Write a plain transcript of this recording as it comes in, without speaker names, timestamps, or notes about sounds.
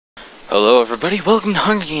Hello everybody, welcome to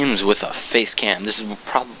Hunger Games with a face cam. This is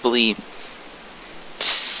probably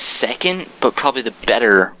second, but probably the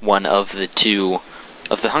better one of the two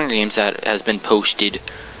of the Hunger Games that has been posted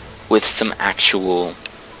with some actual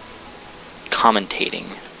commentating,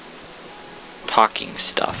 talking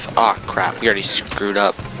stuff. Oh crap, we already screwed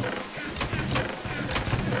up.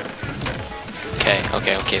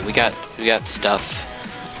 Okay, we got stuff.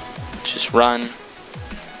 Just run.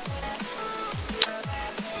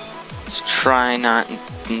 Just try not,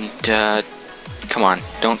 come on,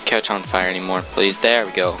 don't catch on fire anymore, please. There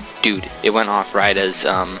we go. Dude, it went off right as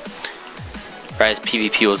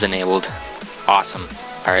PvP was enabled. Awesome.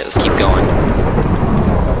 Alright, let's keep going.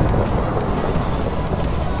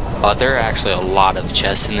 Oh, there are actually a lot of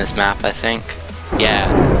chests in this map, I think. Yeah,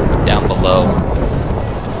 down below.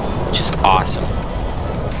 Which is awesome.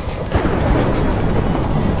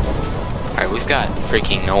 Alright, we've got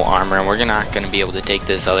freaking no armor, and we're not going to be able to take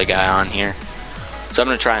this other guy on here. So I'm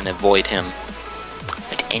going to try and avoid him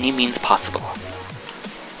at any means possible.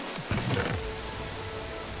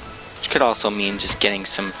 Which could also mean just getting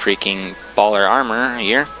some freaking baller armor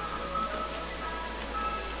here.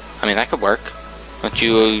 I mean, that could work. Don't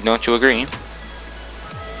you agree?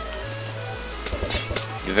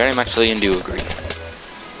 You very much do agree.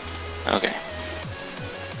 Okay.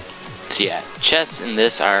 So yeah, chests in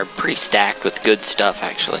this are pretty stacked with good stuff,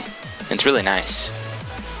 actually. It's really nice.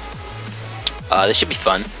 This should be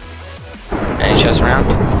fun. Any chests around?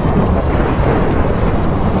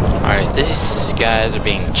 Alright, these guys are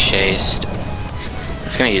being chased. I'm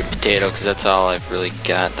just gonna eat a potato because that's all I've really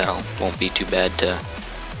got. That won't be too bad to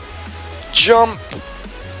jump.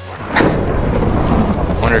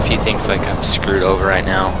 Wonder if he thinks like I'm screwed over right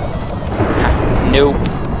now. Nope.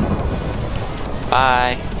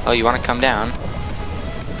 Bye. Oh, you want to come down?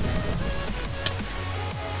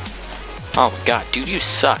 Oh my god, dude, you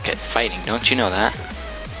suck at fighting, don't you know that?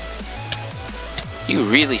 You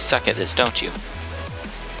really suck at this, don't you?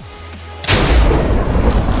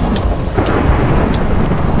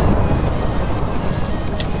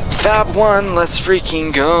 Fab 1, let's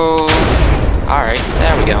freaking go! Alright,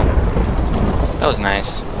 there we go. That was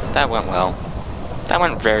nice. That went well. That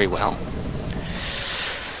went very well.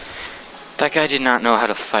 That guy did not know how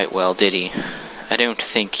to fight well, did he? I don't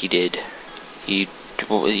think he did.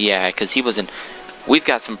 Yeah, because he wasn't... We've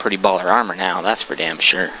got some pretty baller armor now, that's for damn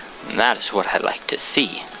sure. And that is what I like to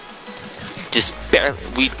see. Just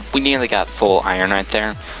barely... We nearly got full iron right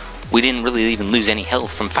there. We didn't really even lose any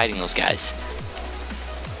health from fighting those guys.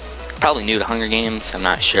 Probably new to Hunger Games, I'm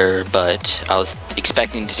not sure, but I was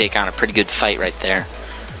expecting to take on a pretty good fight right there.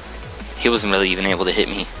 He wasn't really even able to hit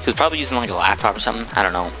me. He was probably using like a laptop or something. I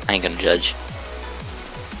don't know. I ain't gonna judge.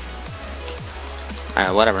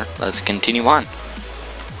 Whatever. Let's continue on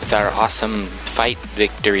with our awesome fight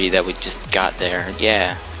victory that we just got there.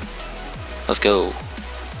 Yeah. Let's go.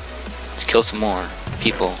 Let's kill some more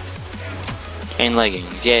people. Chain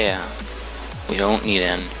leggings. Yeah. We don't need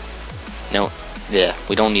them. No. Yeah.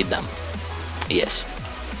 We don't need them. Yes.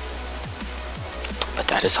 But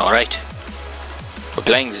that is alright. We're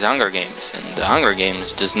playing the Hunger Games, and the Hunger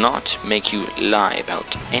Games does not make you lie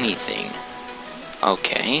about anything.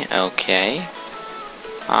 Okay.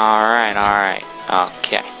 Alright.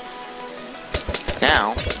 Okay.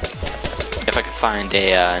 Now, if I could find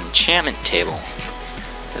a enchantment table,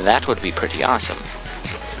 that would be pretty awesome.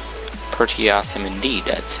 Pretty awesome indeed,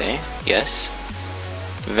 I'd say. Yes.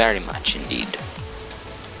 Very much indeed.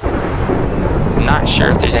 I'm not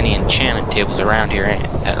sure if there's any enchantment tables around here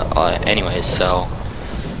anyways, so...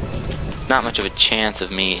 Not much of a chance of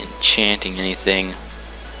me enchanting anything.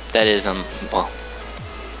 That is, well...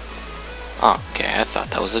 Oh, okay, I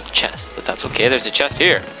thought that was a chest, but that's okay. There's a chest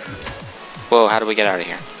here. Whoa, how do we get out of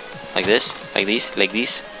here? Like this? Like these? Like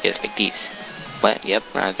these? Yes, like these. What? Yep,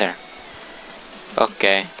 right there.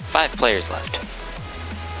 Okay, 5 players left.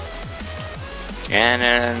 And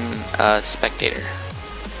a spectator.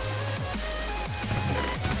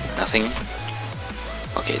 Nothing.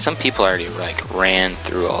 Okay, some people already like ran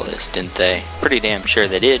through all this, didn't they? Pretty damn sure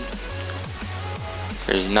they did.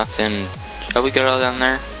 There's nothing. Shall we go down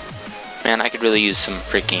there? Man, I could really use some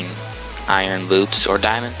freaking iron boots or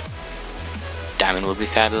diamond. Diamond would be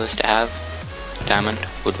fabulous to have. Diamond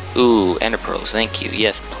would... Ooh, ender pearls, thank you.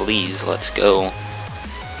 Yes, please, let's go.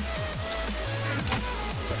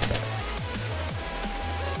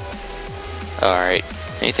 Alright,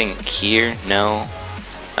 anything here? No.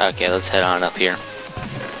 Okay, let's head on up here.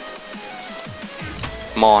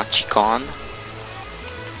 More chicken.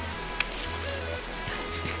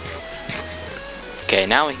 Okay,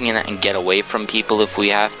 now we can get away from people if we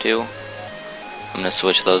have to. I'm gonna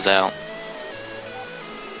switch those out.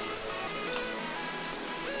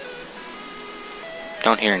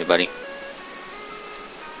 Don't hear anybody.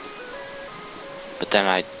 But then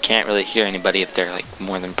I can't really hear anybody if they're like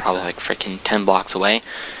more than probably like freaking 10 blocks away.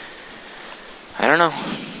 I don't know.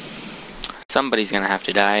 Somebody's gonna have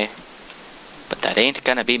to die. But that ain't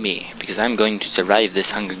gonna be me, because I'm going to survive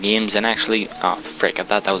this Hunger Games and actually... Oh, frick, I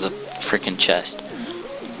thought that was a freaking chest.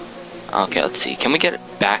 Okay, let's see. Can we get it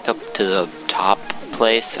back up to the top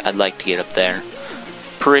place? I'd like to get up there.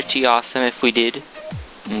 Pretty awesome if we did.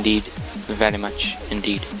 Indeed. Very much.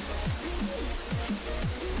 Indeed.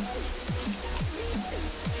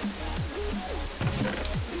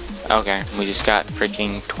 Okay, we just got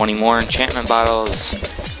freaking 20 more enchantment bottles.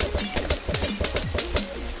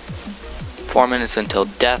 4 minutes until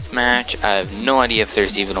deathmatch. I have no idea if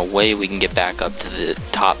there's even a way we can get back up to the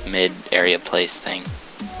top mid area place thing.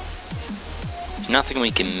 There's nothing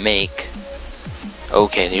we can make.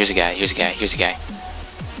 Okay, here's a guy, here's a guy, here's a guy.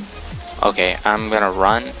 Okay, I'm gonna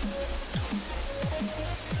run.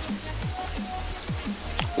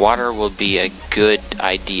 Water will be a good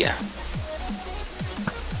idea.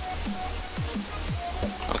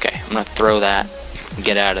 Okay, I'm gonna throw that and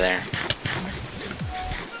get out of there.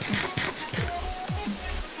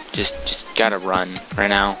 Just gotta run right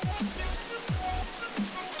now.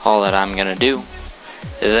 All that I'm gonna do,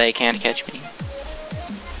 they can't catch me.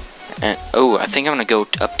 And oh, I think I'm gonna go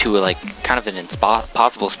up to like kind of an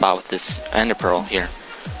impossible spot with this ender pearl here.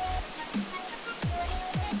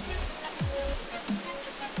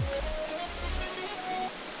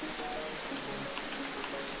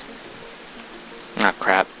 Ah,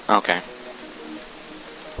 crap. Okay.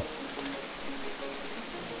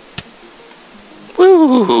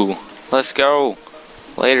 Woo! Let's go.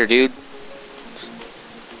 Later, dude.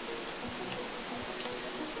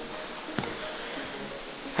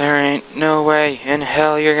 There ain't no way in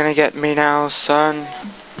hell you're gonna get me now, son.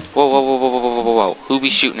 Whoa, whoa, whoa, whoa, whoa, whoa, whoa, whoa. Who be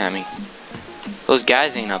shooting at me? Those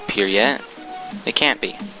guys ain't up here yet. They can't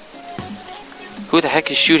be. Who the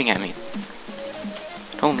heck is shooting at me?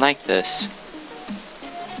 Don't like this.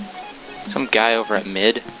 Some guy over at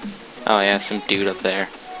mid. Oh yeah, some dude up there.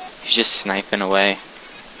 He's just sniping away.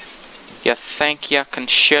 You think you can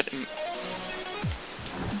shoot him?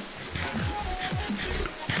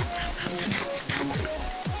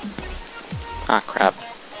 Ah, crap.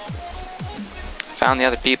 Found the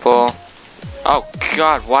other people. Oh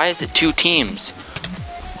god, why is it 2 teams?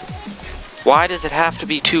 Why does it have to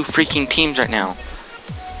be 2 freaking teams right now?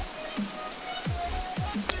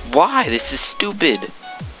 Why? This is stupid.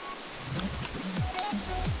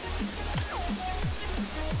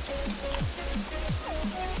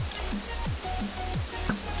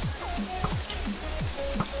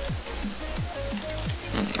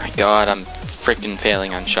 Oh my god, I'm freaking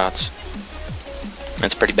failing on shots.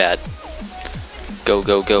 That's pretty bad. Go,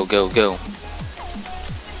 go, go, go, go.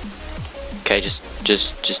 Okay,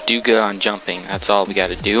 just do good on jumping. That's all we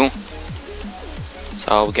gotta do. That's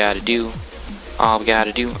all we gotta do. All we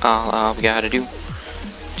gotta do. All we gotta do.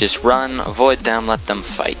 Just run, avoid them, let them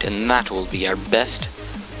fight, and that will be our best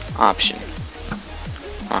option.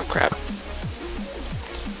 Oh crap.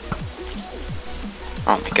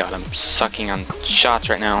 Oh my god, I'm sucking on shots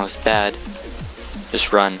right now. It's bad.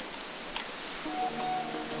 Just run.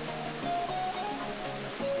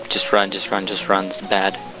 Just run, just run, just run. It's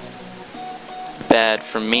bad. Bad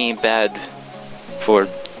for me, bad for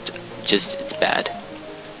just, it's bad.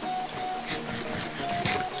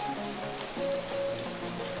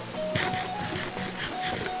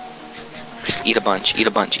 Just eat a bunch, eat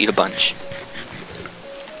a bunch, eat a bunch.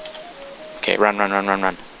 Okay, run, run, run, run,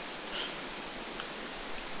 run.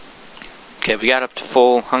 Okay, we got up to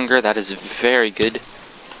full hunger. That is very good.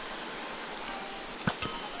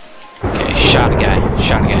 Okay, shot a guy,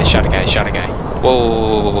 shot a guy, shot a guy, shot a guy. Whoa,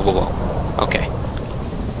 whoa, whoa, whoa, whoa, whoa. Okay.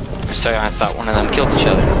 For a second I thought one of them killed each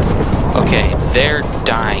other. Okay, they're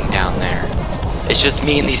dying down there. It's just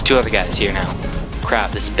me and these 2 other guys here now.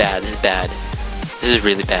 Crap, this is bad, this is bad. This is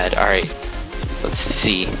really bad. Alright, let's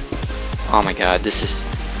see. Oh my god, this is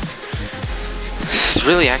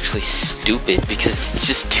really actually stupid because it's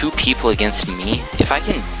just 2 people against me. If I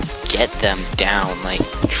can get them down, like,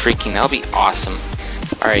 freaking, that'll be awesome.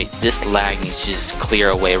 Alright, this lag needs to just clear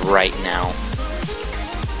away right now.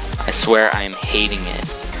 I swear I am hating it.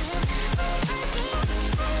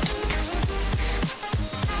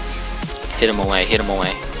 Hit him away, hit him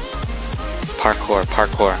away. Parkour,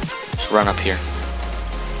 parkour. Just run up here.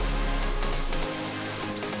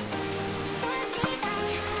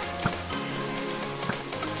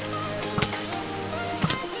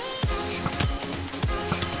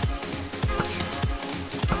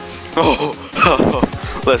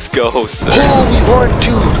 Oh, let's go, sir. Oh, we won,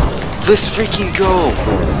 dude. Let's freaking go.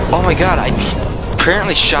 Oh my god,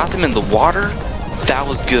 apparently shot them in the water. That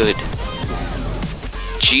was good.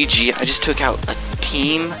 GG. I just took out a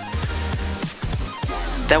team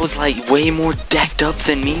that was like way more decked up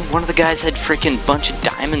than me. One of the guys had freaking bunch of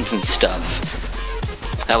diamonds and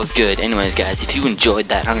stuff. That was good. Anyways, guys, if you enjoyed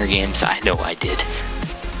that Hunger Games, I know I did.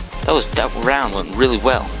 That round went really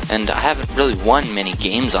well, and I haven't really won many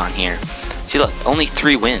games on here. See, look, only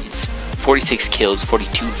 3 wins, 46 kills,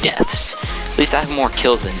 42 deaths. At least I have more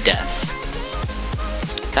kills than deaths.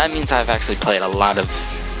 That means I've actually played a lot of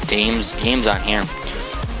games on here.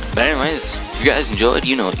 But anyways, if you guys enjoyed,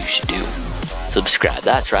 you know what you should do. Subscribe,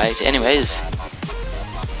 that's right. Anyways,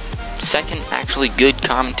 second actually good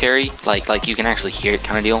commentary, like you can actually hear it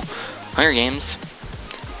kind of deal. Hunger Games.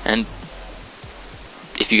 And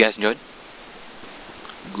if you guys enjoyed,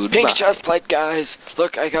 goodbye. Pink chest plate, guys.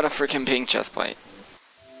 Look, I got a freaking pink chest plate.